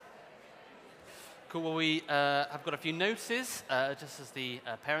Cool. Well, we have got a few notices just as the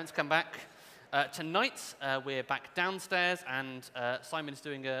parents come back. Tonight, we're back downstairs, and Simon's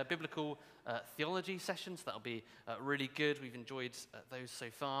doing a biblical theology session, so that'll be really good. We've enjoyed those so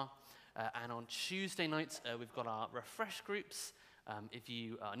far. And on Tuesday nights, we've got our refresh groups. If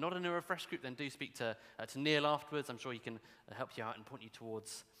you are not in a refresh group, then do speak to Neil afterwards. I'm sure he can help you out and point you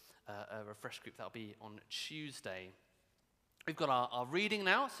towards a refresh group. That'll be on Tuesday. We've got our reading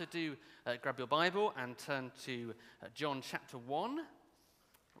now, so do grab your Bible and turn to John chapter 1.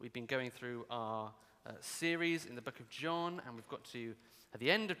 We've been going through our series in the book of John, and we've got to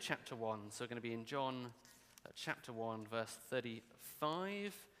the end of chapter 1. So we're going to be in John chapter 1, verse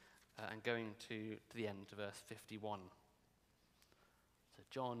 35, and going to the end, verse 51. So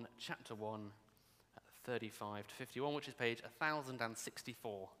John chapter 1, 35 to 51, which is page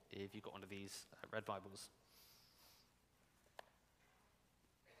 1064, if you've got one of these red Bibles.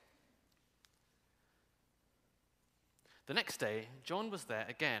 The next day, John was there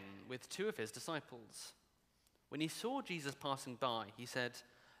again with two of his disciples. When he saw Jesus passing by, he said,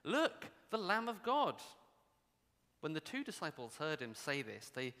 "Look, the Lamb of God." When the two disciples heard him say this,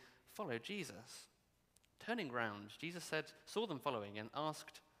 they followed Jesus. Turning round, Jesus saw them following and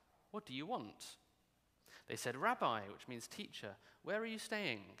asked, "What do you want?" They said, "Rabbi," which means teacher, "where are you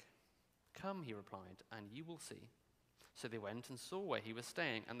staying?" "Come," he replied, "and you will see." So they went and saw where he was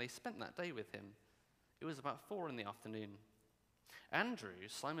staying, and they spent that day with him. It was about 4 p.m. Andrew,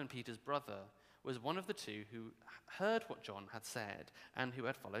 Simon Peter's brother, was one of the two who heard what John had said and who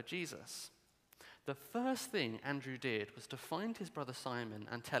had followed Jesus. The first thing Andrew did was to find his brother Simon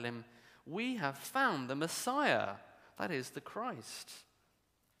and tell him, "We have found the Messiah," that is, the Christ.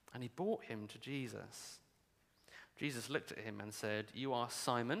 And he brought him to Jesus. Jesus looked at him and said, "You are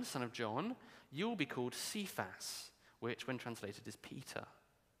Simon, son of John. You will be called Cephas," which when translated is Peter.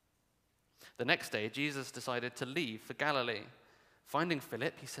 The next day, Jesus decided to leave for Galilee. Finding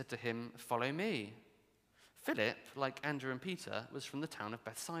Philip, he said to him, "Follow me." Philip, like Andrew and Peter, was from the town of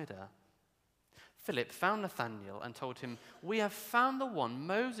Bethsaida. Philip found Nathanael and told him, "We have found the one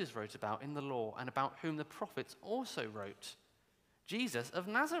Moses wrote about in the law and about whom the prophets also wrote, Jesus of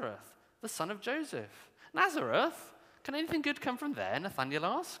Nazareth, the son of Joseph." "Nazareth? Can anything good come from there?" Nathanael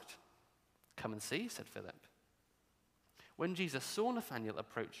asked. "Come and see," said Philip. When Jesus saw Nathanael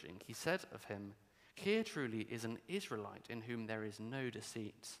approaching, he said of him, "Here truly is an Israelite in whom there is no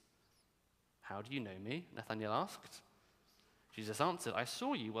deceit." "How do you know me?" Nathanael asked. Jesus answered, "I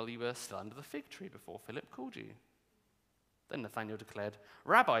saw you while you were still under the fig tree before Philip called you." Then Nathanael declared,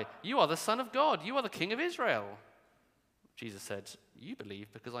 "Rabbi, you are the Son of God. You are the King of Israel." Jesus said, "You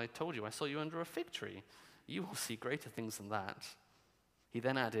believe because I told you I saw you under a fig tree. You will see greater things than that." He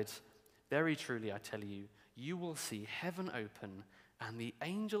then added, "Very truly I tell you, you will see heaven open and the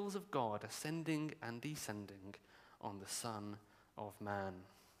angels of God ascending and descending on the Son of Man."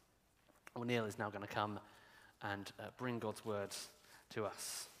 Well, Neil is now going to come and bring God's words to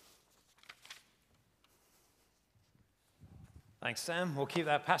us. Thanks, Sam. We'll keep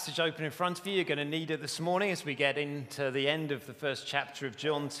that passage open in front of you. You're going to need it this morning as we get into the end of the first chapter of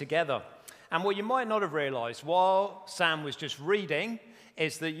John together. And what you might not have realized while Sam was just reading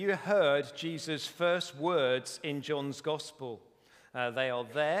is that you heard Jesus' first words in John's gospel. They are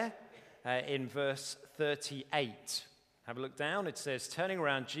there in verse 38. Have a look down. It says, "Turning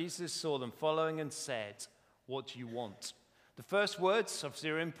around, Jesus saw them following and said, 'What do you want?'" The first words obviously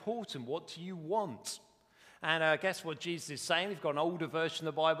are important. What do you want? And I guess what Jesus is saying, we've got an older version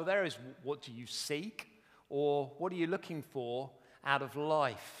of the Bible there, is what do you seek? Or what are you looking for out of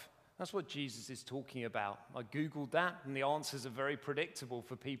life? That's what Jesus is talking about. I Googled that, and the answers are very predictable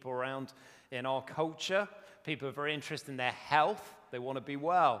for people around in our culture. People are very interested in their health. They want to be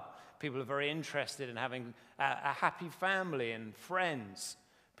well. People are very interested in having a happy family and friends.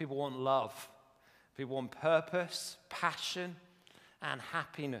 People want love. People want purpose, passion, and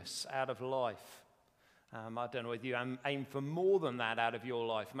happiness out of life. I don't know whether you aim for more than that out of your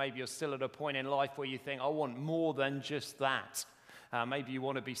life. Maybe you're still at a point in life where you think, "I want more than just that." Maybe you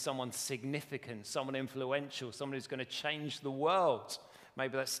want to be someone significant, someone influential, someone who's going to change the world.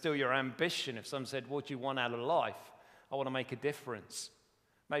 Maybe that's still your ambition. If someone said, "What do you want out of life?" "I want to make a difference."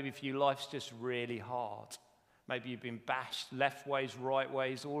 Maybe for you, life's just really hard. Maybe you've been bashed left ways, right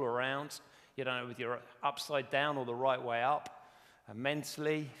ways, all around. You don't know whether you're upside down or the right way up.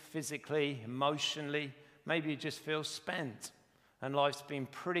 Mentally, physically, emotionally, maybe you just feel spent. And life's been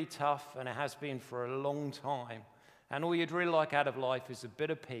pretty tough, and it has been for a long time. And all you'd really like out of life is a bit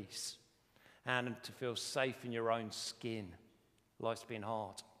of peace and to feel safe in your own skin. Life's been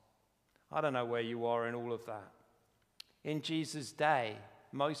hard. I don't know where you are in all of that. In Jesus' day,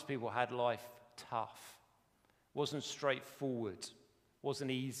 most people had life tough, wasn't straightforward,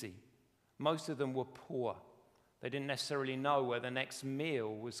 wasn't easy. Most of them were poor. They didn't necessarily know where the next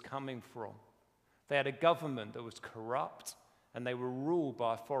meal was coming from. They had a government that was corrupt, and they were ruled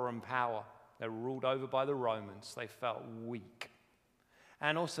by a foreign power. They were ruled over by the Romans. They felt weak.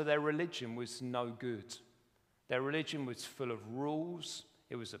 And also their religion was no good. Their religion was full of rules.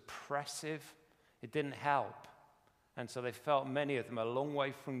 It was oppressive. It didn't help. And so they felt, many of them, a long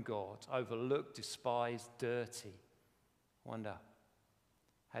way from God, overlooked, despised, dirty. Wonder,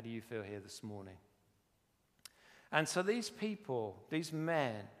 how do you feel here this morning? And so these people, these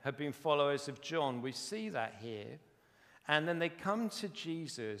men, have been followers of John. We see that here. And then they come to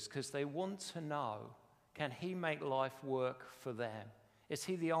Jesus because they want to know, can he make life work for them? Is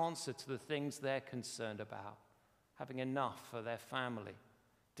he the answer to the things they're concerned about? Having enough for their family,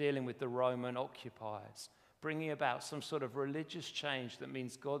 dealing with the Roman occupiers, bringing about some sort of religious change that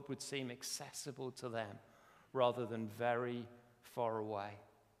means God would seem accessible to them rather than very far away.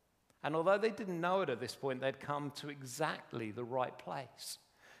 And although they didn't know it at this point, they'd come to exactly the right place.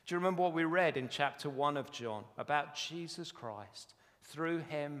 Do you remember what we read in chapter 1 of John about Jesus Christ? Through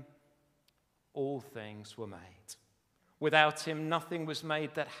him, all things were made. Without him, nothing was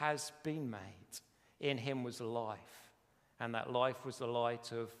made that has been made. In him was life, and that life was the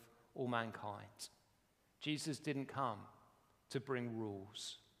light of all mankind. Jesus didn't come to bring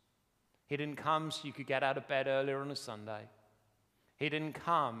rules. He didn't come so you could get out of bed earlier on a Sunday. He didn't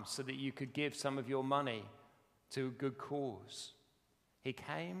come so that you could give some of your money to a good cause. He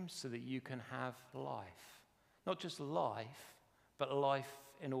came so that you can have life. Not just life, but life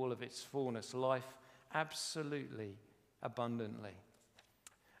in all of its fullness. Life absolutely abundantly.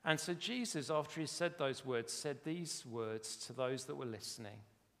 And so Jesus, after he said those words, said these words to those that were listening.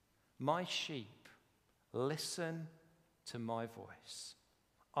 My sheep listen to my voice.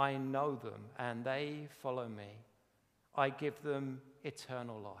 I know them and they follow me. I give them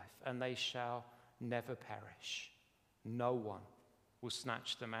eternal life, and they shall never perish. No one will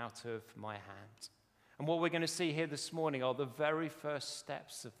snatch them out of my hand. And what we're going to see here this morning are the very first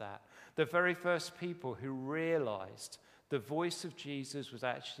steps of that. The very first people who realized the voice of Jesus was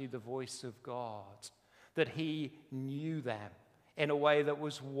actually the voice of God, that he knew them in a way that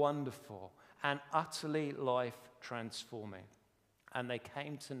was wonderful and utterly life-transforming. And they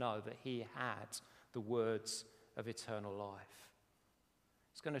came to know that he had the words of eternal life.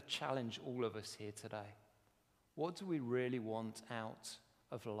 It's going to challenge all of us here today. What do we really want out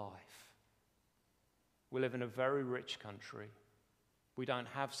of life? We live in a very rich country. We don't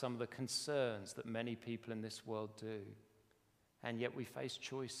have some of the concerns that many people in this world do. And yet we face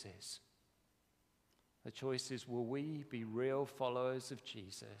choices. The choice is, will we be real followers of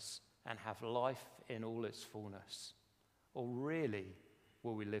Jesus and have life in all its fullness? Or really,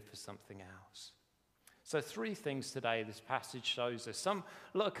 will we live for something else? So 3 things today this passage shows us.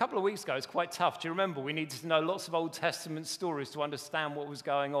 A couple of weeks ago, it's quite tough. Do you remember? We needed to know lots of Old Testament stories to understand what was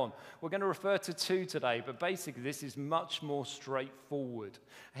going on. We're going to refer to 2 today, but basically this is much more straightforward.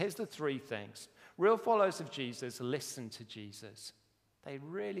 Here's the 3 things. Real followers of Jesus listen to Jesus. They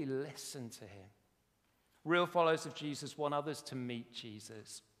really listen to him. Real followers of Jesus want others to meet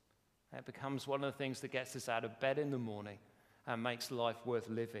Jesus. It becomes one of the things that gets us out of bed in the morning and makes life worth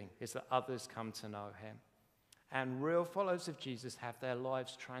living, is that others come to know him. And real followers of Jesus have their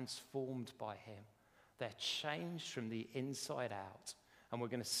lives transformed by him. They're changed from the inside out. And we're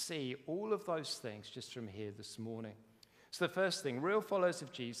going to see all of those things just from here this morning. So the first thing, real followers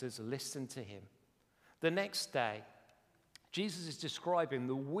of Jesus listen to him. The next day, Jesus is describing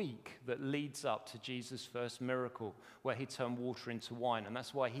the week that leads up to Jesus' first miracle, where he turned water into wine, and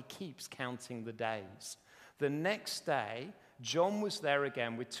that's why he keeps counting the days. The next day, John was there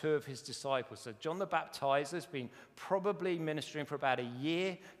again with 2 of his disciples. So John the Baptizer has been probably ministering for about a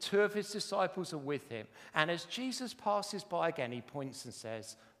year. 2 of his disciples are with him. And as Jesus passes by again, he points and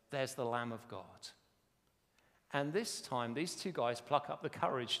says, there's the Lamb of God. And this time, these 2 guys pluck up the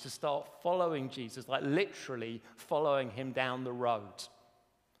courage to start following Jesus, like literally following him down the road.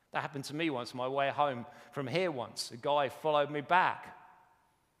 That happened to me once on my way home from here once. A guy followed me back.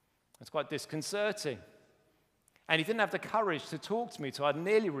 It's quite disconcerting. And he didn't have the courage to talk to me till I'd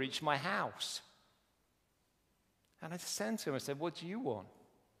nearly reached my house. And I just said to him, I said, what do you want?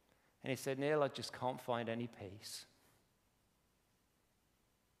 And he said, Neil, I just can't find any peace.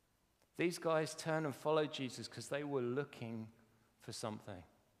 These guys turned and followed Jesus because they were looking for something.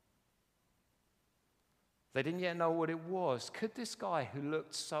 They didn't yet know what it was. Could this guy who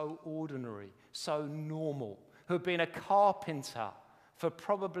looked so ordinary, so normal, who had been a carpenter for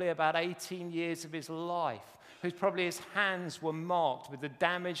probably about 18 years of his life, whose probably his hands were marked with the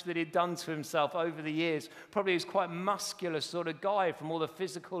damage that he'd done to himself over the years. Probably he was quite a muscular sort of guy from all the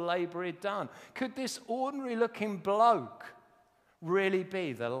physical labor he'd done. Could this ordinary looking bloke really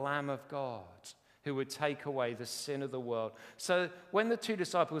be the Lamb of God who would take away the sin of the world? So when the two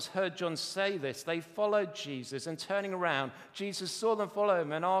disciples heard John say this, they followed Jesus, and turning around, Jesus saw them follow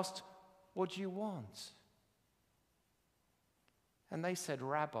him and asked, "What do you want?" And they said,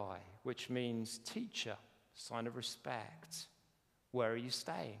 "Rabbi," which means teacher, sign of respect. "Where are you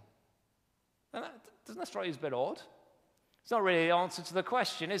staying?" And doesn't that strike you as a bit odd? It's not really the answer to the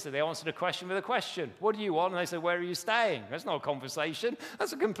question, is it? They answered a question with a question. "What do you want?" And they said, "Where are you staying?" That's not a conversation.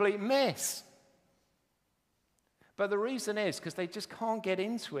 That's a complete miss. But the reason is because they just can't get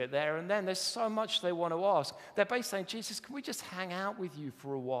into it there and then. There's so much they want to ask. They're basically saying, "Jesus, can we just hang out with you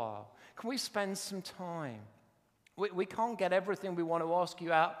for a while? Can we spend some time? We can't get everything we want to ask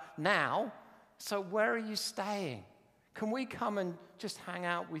you out now, so where are you staying? Can we come and just hang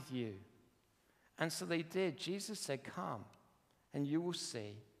out with you?" And so they did. Jesus said, "Come, and you will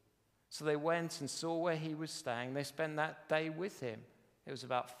see." So they went and saw where he was staying. They spent that day with him. It was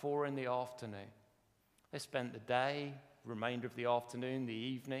about 4 p.m. They spent the day, remainder of the afternoon, the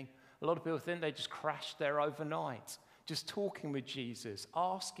evening. A lot of people think they just crashed there overnight, just talking with Jesus,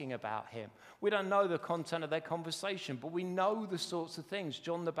 asking about him. We don't know the content of their conversation, but we know the sorts of things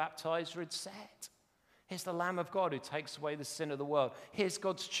John the Baptizer had said. Here's the Lamb of God who takes away the sin of the world. Here's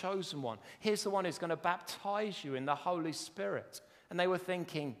God's chosen one. Here's the one who's going to baptize you in the Holy Spirit. And they were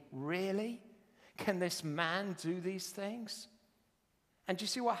thinking, really? Can this man do these things? And do you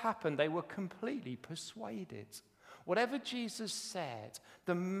see what happened? They were completely persuaded. Whatever Jesus said,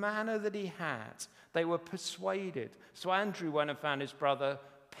 the manner that he had, they were persuaded. So Andrew went and found his brother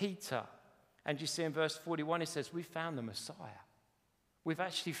Peter. And you see in verse 41, he says, "We found the Messiah. We've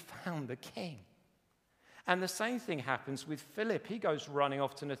actually found the King." And the same thing happens with Philip. He goes running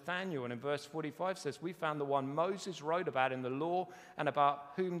off to Nathanael, and in verse 45 says, "We found the one Moses wrote about in the law and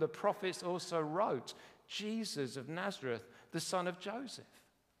about whom the prophets also wrote, Jesus of Nazareth, the son of Joseph."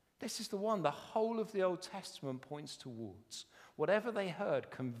 This is the one the whole of the Old Testament points towards. Whatever they heard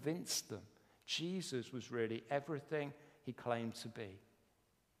convinced them Jesus was really everything he claimed to be.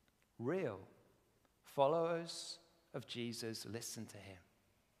 Real followers of Jesus listen to him.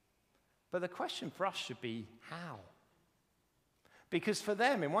 But the question for us should be, how? Because for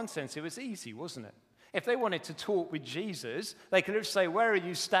them, in one sense, it was easy, wasn't it? If they wanted to talk with Jesus, they could just say, "Where are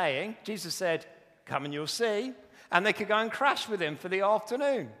you staying?" Jesus said, "Come and you'll see." And they could go and crash with him for the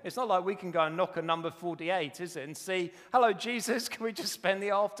afternoon. It's not like we can go and knock on number 48, is it? And see, "Hello, Jesus, can we just spend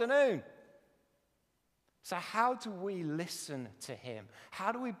the afternoon?" So how do we listen to him?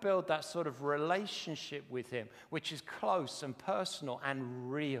 How do we build that sort of relationship with him, which is close and personal and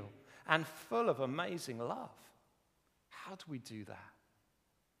real and full of amazing love? How do we do that?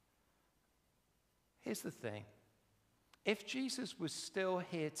 Here's the thing. If Jesus was still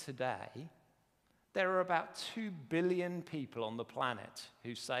here today, there are about 2 billion people on the planet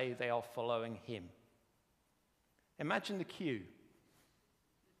who say they are following him. Imagine the queue.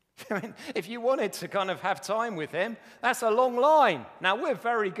 I mean, if you wanted to kind of have time with him, that's a long line. Now, we're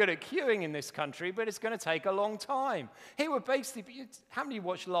very good at queuing in this country, but it's going to take a long time. He would basically, how many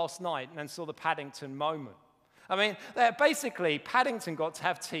watched last night and then saw the Paddington moment? I mean, basically, Paddington got to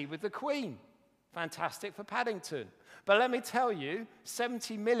have tea with the Queen. Fantastic for Paddington. But let me tell you,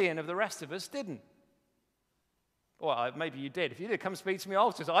 70 million of the rest of us didn't. Well, maybe you did. If you did, come speak to me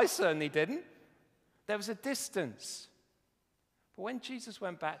afterwards. I certainly didn't. There was a distance. But when Jesus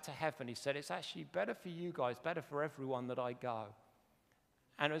went back to heaven, he said, "It's actually better for you guys, better for everyone that I go."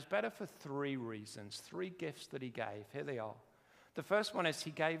 And it was better for 3 reasons, 3 gifts that he gave. Here they are. The first one is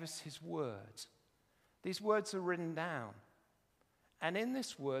he gave us his word. These words are written down. And in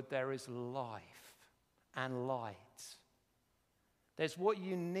this word, there is life and light. There's what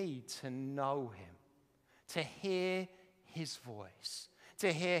you need to know him, to hear his voice,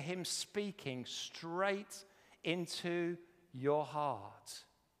 to hear him speaking straight into your heart.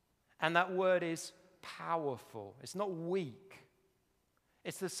 And that word is powerful. It's not weak.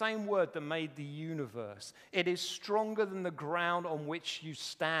 It's the same word that made the universe. It is stronger than the ground on which you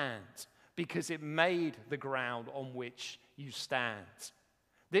stand because it made the ground on which you stand.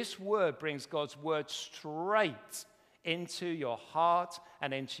 This word brings God's word straight into your heart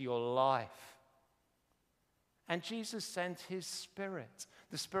and into your life. And Jesus sent his Spirit.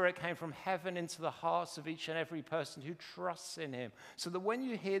 The Spirit came from heaven into the hearts of each and every person who trusts in him. So that when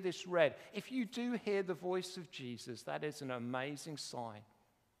you hear this read, if you do hear the voice of Jesus, that is an amazing sign.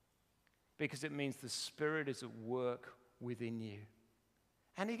 Because it means the Spirit is at work within you.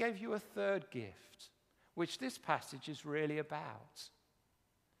 And he gave you a third gift, which this passage is really about.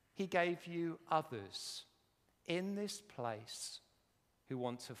 He gave you others in this place who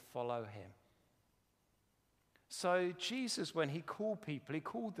want to follow him. So Jesus, when he called people, he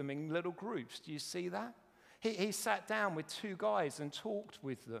called them in little groups. Do you see that? He sat down with two guys and talked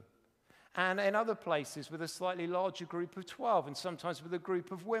with them. And in other places with a slightly larger group of 12, and sometimes with a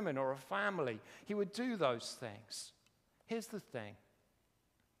group of women or a family. He would do those things. Here's the thing.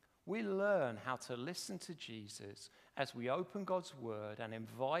 We learn how to listen to Jesus as we open God's word and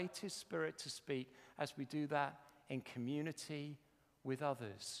invite his Spirit to speak as we do that in community with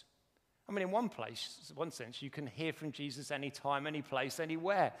others. I mean, in one sense, you can hear from Jesus anytime, any place,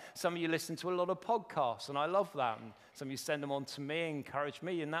 anywhere. Some of you listen to a lot of podcasts, and I love that. And some of you send them on to me and encourage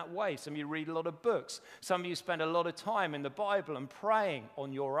me in that way. Some of you read a lot of books. Some of you spend a lot of time in the Bible and praying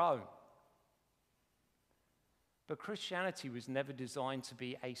on your own. But Christianity was never designed to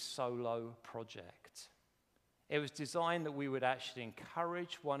be a solo project. It was designed that we would actually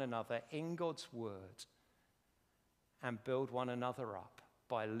encourage one another in God's word and build one another up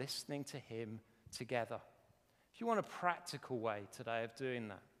by listening to him together. If you want a practical way today of doing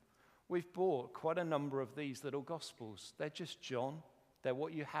that, we've bought quite a number of these little gospels. They're just John. They're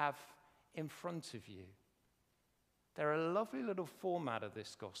what you have in front of you. They're a lovely little format of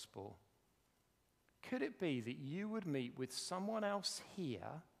this gospel. Could it be that you would meet with someone else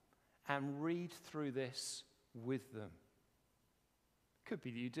here and read through this with them? Could be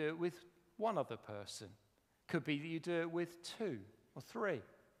that you do it with one other person. Could be that you do it with 2 or 3.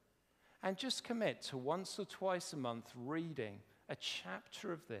 And just commit to once or twice a month reading a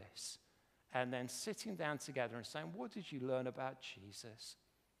chapter of this and then sitting down together and saying, what did you learn about Jesus?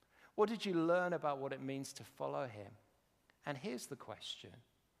 What did you learn about what it means to follow him? And here's the question.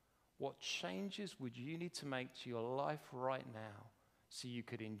 What changes would you need to make to your life right now so you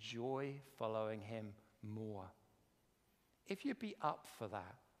could enjoy following him more? If you'd be up for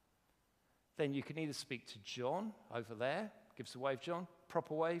that, then you can either speak to John over there. Give us a wave, John.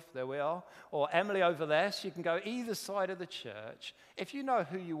 Proper wave. There we are. Or Emily over there. So you can go either side of the church. If you know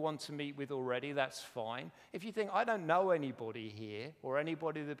who you want to meet with already, that's fine. If you think, I don't know anybody here or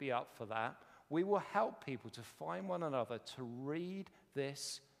anybody that'd be up for that, we will help people to find one another to read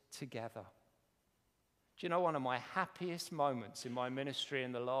this together. Do you know one of my happiest moments in my ministry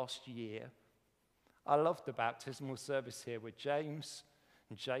in the last year? I loved the baptismal service here where James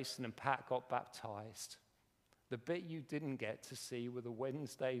and Jason and Pat got baptized. The bit you didn't get to see were the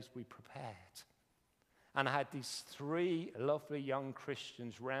Wednesdays we prepared. And I had these 3 lovely young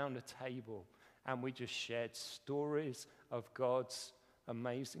Christians round a table, and we just shared stories of God's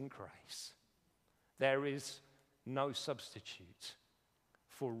amazing grace. There is no substitute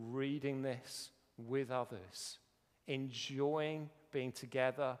for reading this with others, enjoying being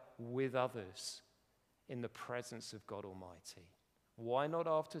together with others in the presence of God Almighty. Why not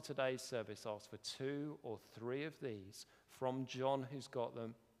after today's service ask for 2 or 3 of these from John, who's got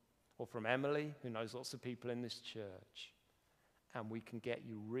them, or from Emily, who knows lots of people in this church, and we can get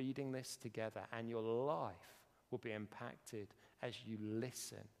you reading this together, and your life will be impacted as you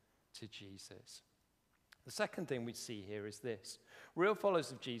listen to Jesus. The second thing we see here is this. Real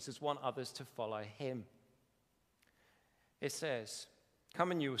followers of Jesus want others to follow him. It says, come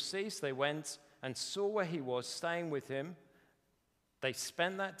and you will see. So they went and saw where he was, staying with him. They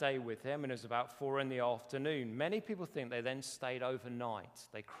spent that day with him, and it was about 4 p.m. Many people think they then stayed overnight.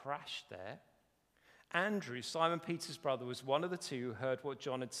 They crashed there. Andrew, Simon Peter's brother, was one of the 2 who heard what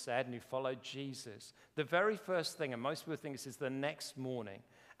John had said and who followed Jesus. The very first thing, and most people think this is the next morning,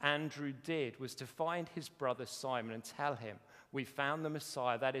 Andrew did was to find his brother Simon and tell him, we found the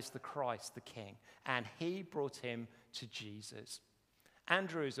Messiah, that is the Christ, the King. And he brought him to Jesus.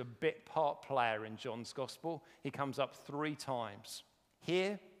 Andrew is a bit part player in John's gospel. He comes up 3 times.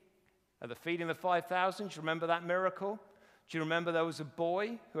 Here, at the feeding of the 5,000, do you remember that miracle? Do you remember there was a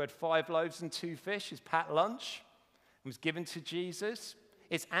boy who had 5 loaves and 2 fish, his pat lunch, and was given to Jesus?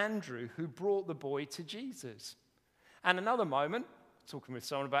 It's Andrew who brought the boy to Jesus. And another moment, talking with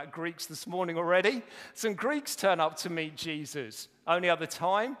someone about Greeks this morning already, some Greeks turn up to meet Jesus. Only other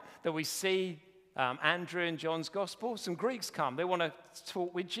time that we see Andrew in John's gospel, some Greeks come. They want to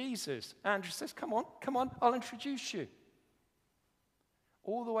talk with Jesus. Andrew says, come on, I'll introduce you.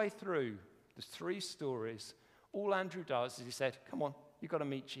 All the way through the 3 stories, all Andrew does is he said, come on, you've got to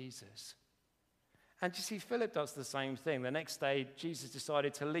meet Jesus. And you see, Philip does the same thing. The next day, Jesus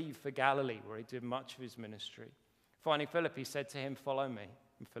decided to leave for Galilee, where he did much of his ministry. Finding Philip, he said to him, follow me.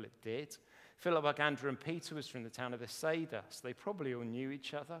 And Philip did. Philip, like Andrew and Peter, was from the town of Bethsaida, so they probably all knew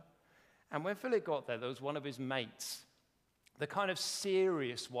each other. And when Philip got there was one of his mates the kind of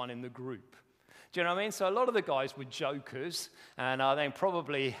serious one in the group. Do you know what I mean? So a lot of the guys were jokers, and they're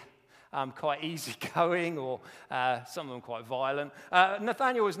probably quite easygoing, or some of them quite violent.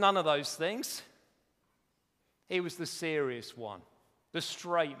 Nathaniel was none of those things. He was the serious one, the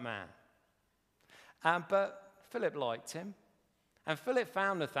straight man. But Philip liked him. And Philip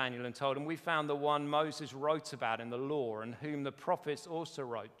found Nathanael and told him, "We found the one Moses wrote about in the law, and whom the prophets also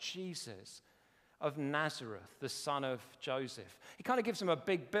wrote, Jesus of Nazareth, the son of Joseph." He kind of gives him a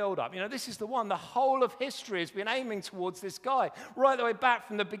big build-up. This is the one. The whole of history has been aiming towards this guy, right the way back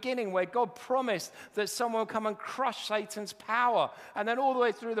from the beginning, where God promised that someone would come and crush Satan's power, and then all the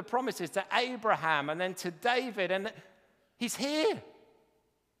way through the promises to Abraham, and then to David, and he's here.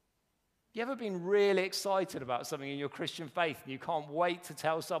 You ever been really excited about something in your Christian faith and you can't wait to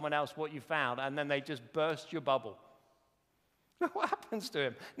tell someone else what you found, and then they just burst your bubble? What happens to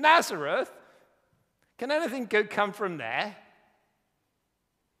him? Nazareth? Can anything good come from there?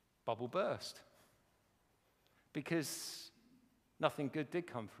 Bubble burst. Because nothing good did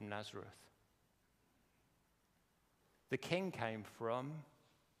come from Nazareth. The king came from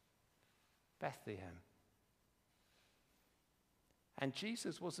Bethlehem. And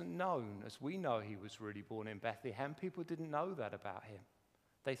Jesus wasn't known as we know he was really born in Bethlehem. People didn't know that about him.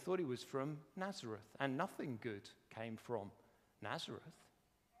 They thought he was from Nazareth, and nothing good came from Nazareth.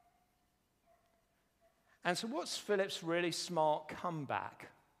 And so what's Philip's really smart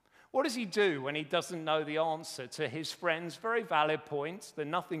comeback? What does he do when he doesn't know the answer to his friend's very valid point that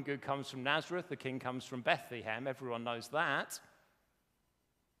nothing good comes from Nazareth, the king comes from Bethlehem? Everyone knows that.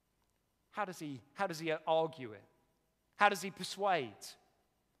 How does he argue it? How does he persuade?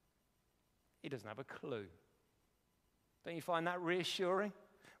 He doesn't have a clue. Don't you find that reassuring?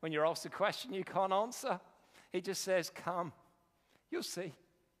 When you're asked a question you can't answer, he just says, "Come, you'll see.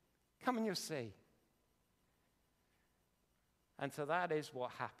 Come and you'll see." And so that is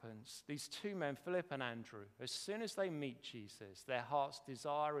what happens. These two men, Philip and Andrew, as soon as they meet Jesus, their heart's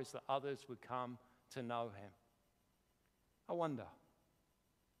desire is that others would come to know him. I wonder,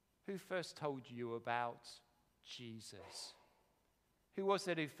 who first told you about Jesus? Who was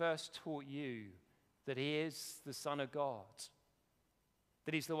it who first taught you that he is the Son of God?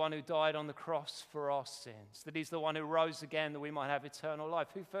 That he's the one who died on the cross for our sins? That he's the one who rose again that we might have eternal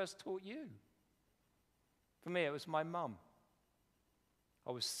life? Who first taught you? For me, it was my mum. I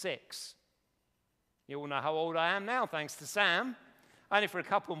was 6. You all know how old I am now, thanks to Sam. Only for a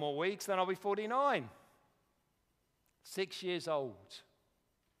couple more weeks, then I'll be 49. 6 years old.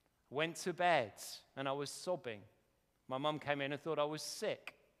 Went to bed, and I was sobbing. My mum came in and thought I was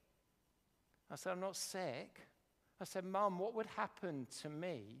sick. I said, "I'm not sick." I said, "Mum, what would happen to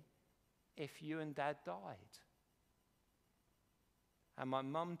me if you and Dad died?" And my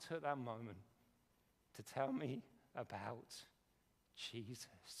mum took that moment to tell me about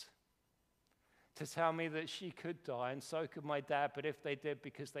Jesus. To tell me that she could die, and so could my dad, but if they did,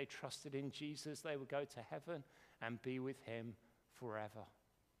 because they trusted in Jesus, they would go to heaven and be with him forever.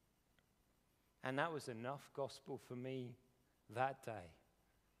 And that was enough gospel for me that day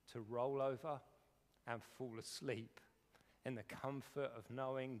to roll over and fall asleep in the comfort of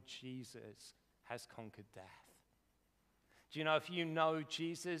knowing Jesus has conquered death. Do you know, if you know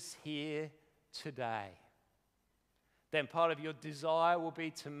Jesus here today, then part of your desire will be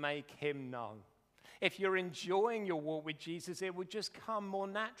to make him known. If you're enjoying your walk with Jesus, it will just come more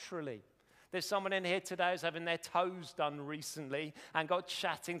naturally. There's someone in here today who's having their toes done recently and got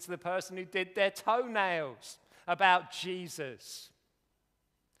chatting to the person who did their toenails about Jesus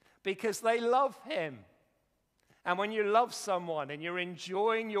because they love him. And when you love someone and you're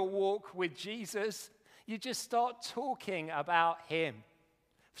enjoying your walk with Jesus, you just start talking about him.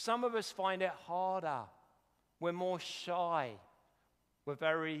 Some of us find it harder. We're more shy. We're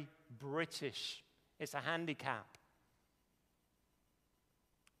very British. It's a handicap.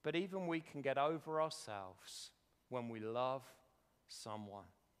 But even we can get over ourselves when we love someone.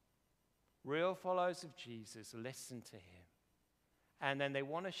 Real followers of Jesus listen to him. And then they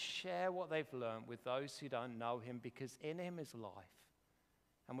want to share what they've learned with those who don't know him, because in him is life.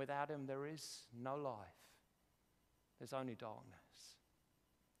 And without him there is no life. There's only darkness.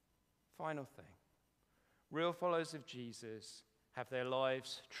 Final thing. Real followers of Jesus have their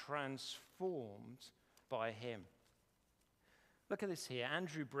lives transformed by him. Look at this here.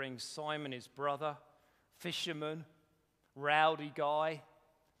 Andrew brings Simon, his brother, fisherman, rowdy guy,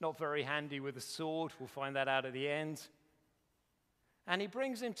 not very handy with a sword. We'll find that out at the end. And he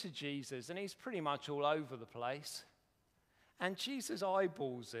brings him to Jesus, and he's pretty much all over the place. And Jesus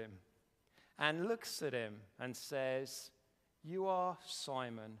eyeballs him and looks at him and says, "You are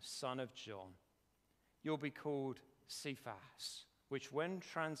Simon, son of John. You'll be called Cephas, which when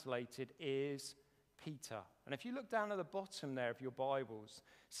translated is Peter. And if you look down at the bottom there of your Bibles,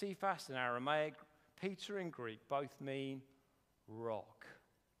 Cephas in Aramaic, Peter in Greek, both mean rock.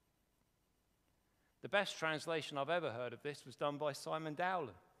 The best translation I've ever heard of this was done by Simon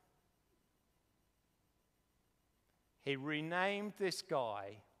Dowland. He renamed this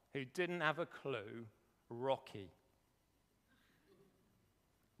guy who didn't have a clue, Rocky.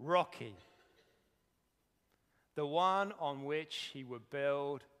 Rocky. The one on which he would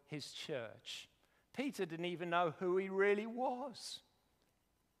build his church. Peter didn't even know who he really was.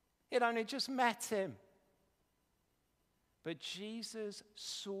 He'd only just met him. But Jesus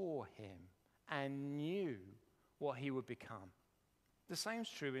saw him and knew what he would become. The same's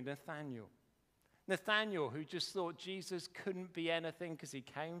true in Nathanael. Nathanael, who just thought Jesus couldn't be anything because he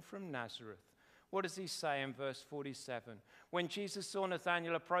came from Nazareth. What does he say in verse 47? When Jesus saw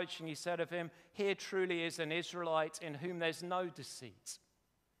Nathanael approaching, he said of him, "Here truly is an Israelite in whom there's no deceit."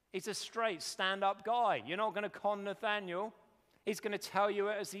 He's a straight, stand-up guy. You're not going to con Nathanael. He's going to tell you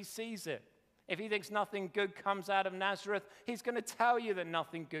it as he sees it. If he thinks nothing good comes out of Nazareth, he's going to tell you that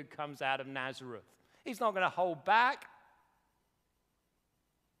nothing good comes out of Nazareth. He's not going to hold back.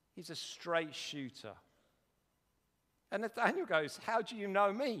 He's a straight shooter. And Nathanael goes, "How do you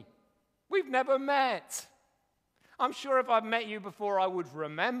know me? We've never met. I'm sure if I'd met you before, I would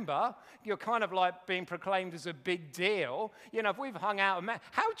remember. You're kind of like being proclaimed as a big deal. You know, if we've hung out and met,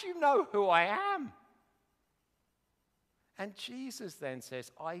 how do you know who I am?" And Jesus then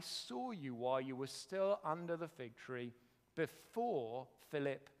says, "I saw you while you were still under the fig tree before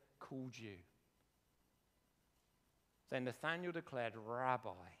Philip called you." Then Nathanael declared,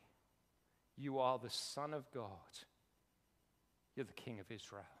 "Rabbi, you are the Son of God. You're the King of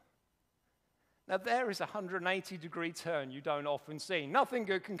Israel." Now there is a 180-degree turn you don't often see. Nothing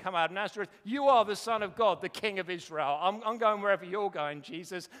good can come out of Nazareth. You are the Son of God, the King of Israel. I'm going wherever you're going,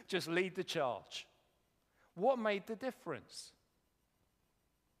 Jesus. Just lead the charge. What made the difference?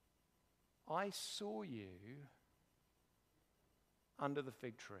 I saw you under the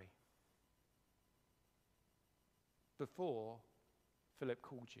fig tree before Philip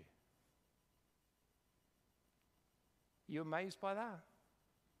called you. You amazed by that?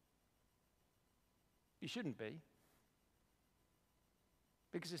 You shouldn't be,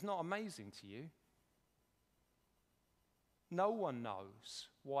 because it's not amazing to you. No one knows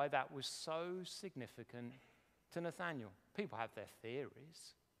why that was so significant to Nathanael. People have their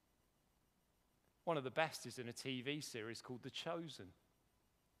theories. One of the best is in a TV series called The Chosen.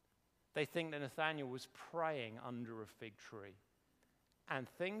 They think that Nathanael was praying under a fig tree, and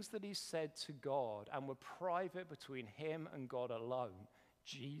things that he said to God and were private between him and God alone,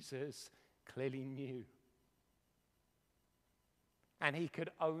 Jesus clearly knew. And he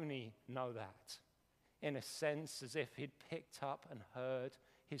could only know that, in a sense, as if he'd picked up and heard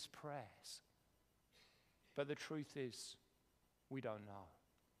his prayers. But the truth is, we don't know.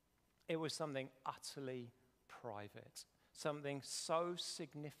 It was something utterly private, something so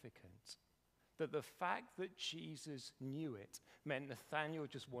significant that the fact that Jesus knew it meant Nathanael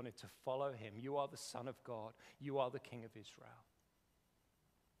just wanted to follow him. You are the Son of God. You are the King of Israel.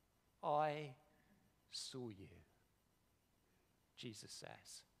 I saw you, Jesus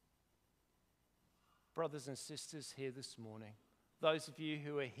says. Brothers and sisters here this morning, those of you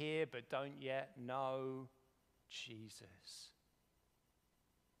who are here but don't yet know Jesus,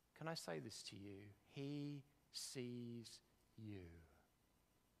 can I say this to you? He sees you.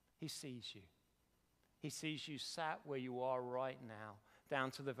 He sees you. He sees you sat where you are right now,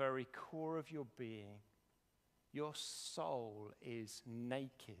 down to the very core of your being. Your soul is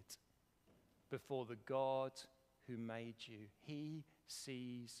naked before the God who made you. He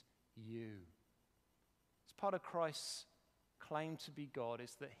sees you. It's part of Christ's claim to be God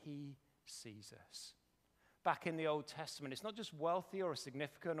is that he sees us. Back in the Old Testament, it's not just wealthy or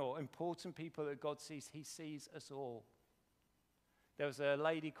significant or important people that God sees. He sees us all. There was a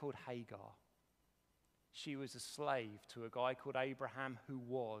lady called Hagar. She was a slave to a guy called Abraham who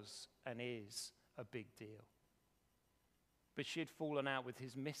was and is a big deal. But she had fallen out with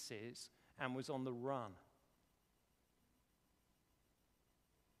his missus and was on the run.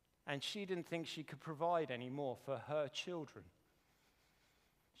 And she didn't think she could provide any more for her children.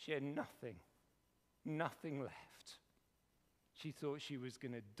 She had nothing left. She thought she was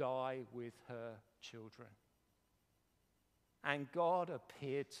going to die with her children. And God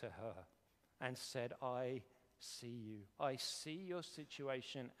appeared to her and said, I see you. I see your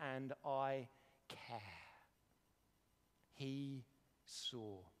situation and I care. He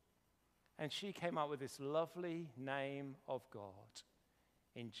saw. And she came up with this lovely name of God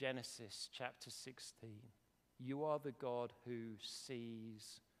in Genesis chapter 16, You are the God who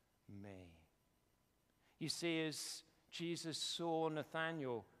sees me. You see, as Jesus saw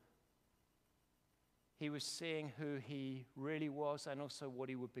Nathanael, he was seeing who he really was and also what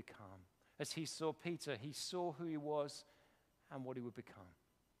he would become. As he saw Peter, he saw who he was and what he would become.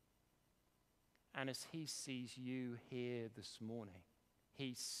 And as he sees you here this morning,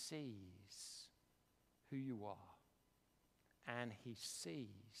 he sees who you are and he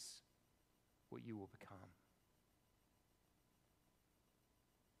sees what you will become.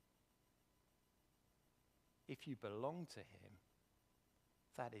 If you belong to him,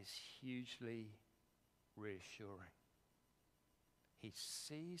 that is hugely reassuring. He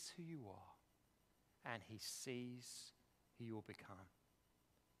sees who you are and he sees who you will become.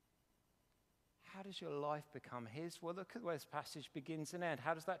 How does your life become his? Well, look at where this passage begins and ends.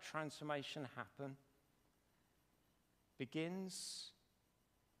 How does that transformation happen? Begins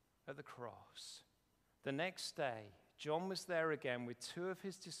at the cross. The next day, John was there again with two of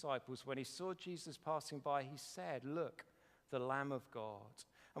his disciples. When he saw Jesus passing by, he said, "Look, the Lamb of God."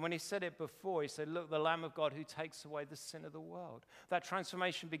 And when he said it before, he said, "Look, the Lamb of God who takes away the sin of the world." That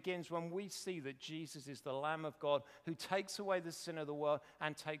transformation begins when we see that Jesus is the Lamb of God who takes away the sin of the world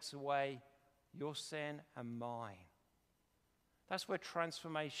and takes away your sin and mine. That's where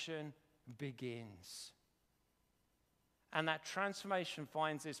transformation begins. And that transformation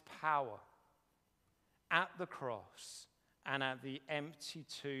finds its power at the cross and at the empty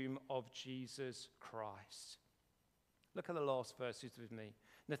tomb of Jesus Christ. Look at the last verses with me.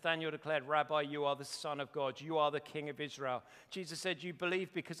 Nathanael declared, "Rabbi, you are the Son of God. You are the King of Israel." Jesus said, "You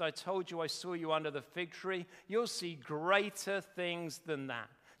believe because I told you I saw you under the fig tree? You'll see greater things than that."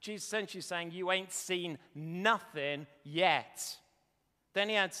 Jesus essentially saying, you ain't seen nothing yet. Then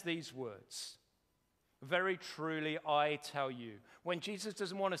he adds these words. Very truly, I tell you. When Jesus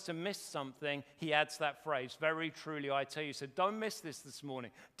doesn't want us to miss something, he adds that phrase, very truly, I tell you. So don't miss this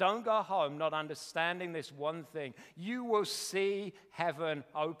morning. Don't go home not understanding this one thing. You will see heaven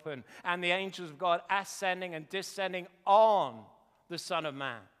open and the angels of God ascending and descending on the Son of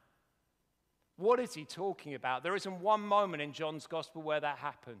Man. What is he talking about? There isn't one moment in John's gospel where that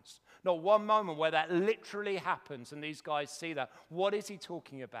happens. Not one moment where that literally happens and these guys see that. What is he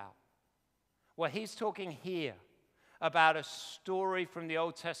talking about? Well, he's talking here about a story from the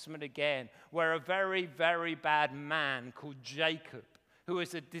Old Testament again, where a very, very bad man called Jacob, who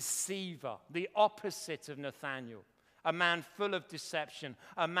is a deceiver, the opposite of Nathanael, a man full of deception,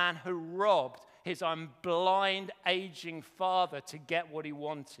 a man who robbed his own blind, aging father to get what he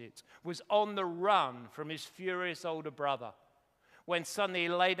wanted, was on the run from his furious older brother. When suddenly he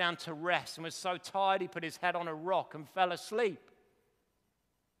lay down to rest and was so tired he put his head on a rock and fell asleep.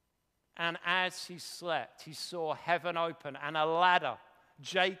 And as he slept, he saw heaven open and a ladder,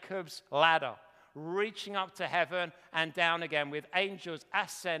 Jacob's ladder, reaching up to heaven and down again with angels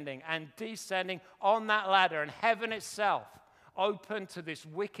ascending and descending on that ladder, and heaven itself opened to this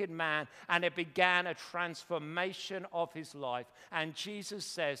wicked man, and it began a transformation of his life. And Jesus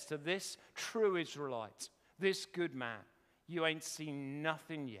says to this true Israelite, this good man, you ain't seen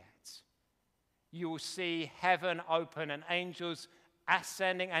nothing yet. You will see heaven open and angels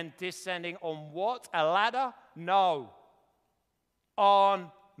ascending and descending on what? A ladder? No. On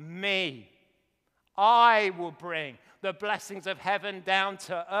me. I will bring the blessings of heaven down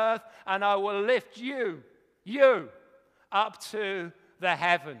to earth, and I will lift you, up to the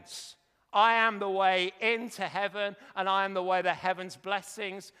heavens. I am the way into heaven, and I am the way that heaven's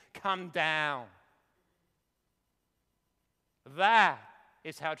blessings come down. That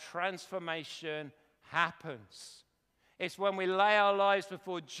is how transformation happens. It's when we lay our lives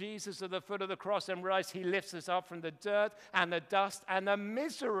before Jesus at the foot of the cross and realize he lifts us up from the dirt and the dust and the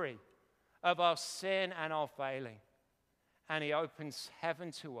misery of our sin and our failing. And he opens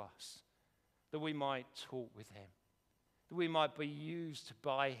heaven to us that we might talk with him, that we might be used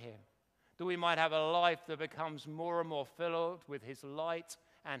by him, that we might have a life that becomes more and more filled with his light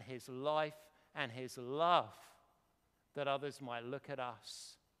and his life and his love, that others might look at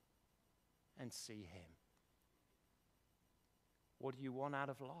us and see him. What do you want out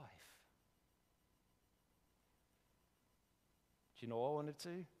of life? Do you know what I want to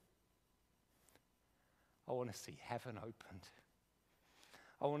do? I want to see heaven opened.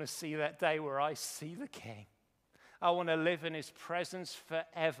 I want to see that day where I see the King. I want to live in his presence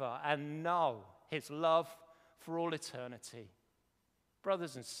forever and know his love for all eternity.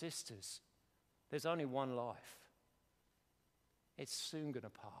 Brothers and sisters, there's only one life. It's soon going to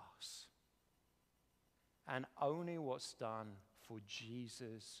pass. And only what's done for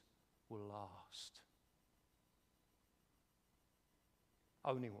Jesus will last.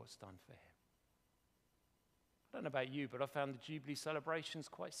 Only what's done for him. I don't know about you, but I found the Jubilee celebrations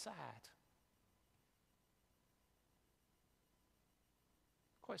quite sad.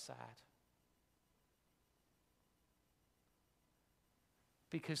 Quite sad.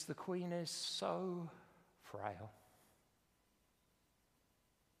 Because the Queen is so frail.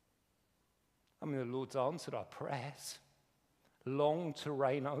 I mean, the Lord's answered our prayers, longed to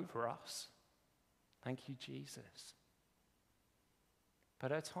reign over us. Thank you, Jesus.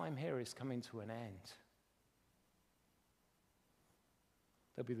 But our time here is coming to an end.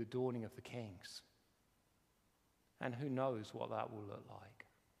 There'll be the dawning of the kings. And who knows what that will look like.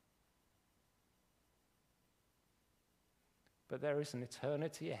 But there is an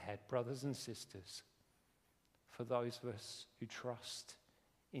eternity ahead, brothers and sisters, for those of us who trust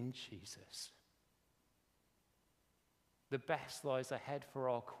in Jesus. The best lies ahead for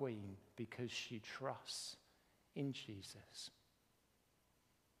our Queen because she trusts in Jesus.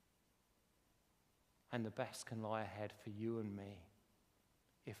 And the best can lie ahead for you and me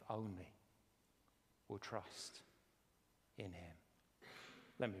if only we'll trust in him.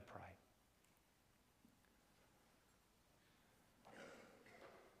 Let me pray.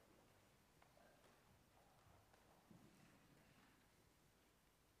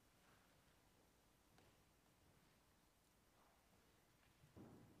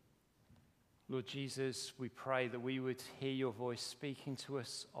 Lord Jesus, we pray that we would hear your voice speaking to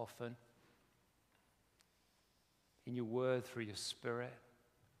us often in your word, through your Spirit,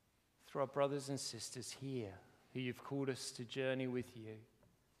 through our brothers and sisters here who you've called us to journey with you.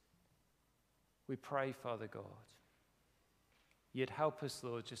 We pray, Father God, you'd help us,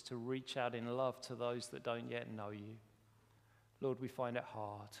 Lord, just to reach out in love to those that don't yet know you. Lord, we find it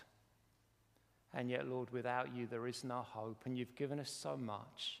hard. And yet, Lord, without you, there is no hope, and you've given us so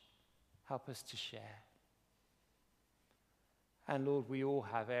much. Help us to share. And Lord, we all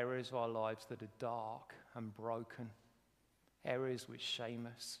have areas of our lives that are dark and broken, areas which shame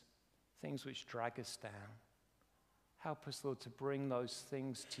us, things which drag us down. Help us, Lord, to bring those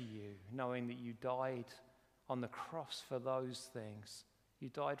things to you, knowing that you died on the cross for those things. You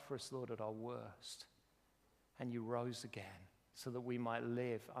died for us, Lord, at our worst, and you rose again so that we might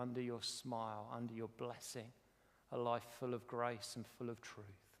live under your smile, under your blessing, a life full of grace and full of truth.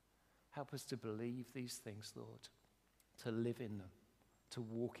 Help us to believe these things, Lord, to live in them, to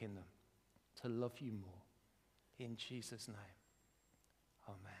walk in them, to love you more. In Jesus' name.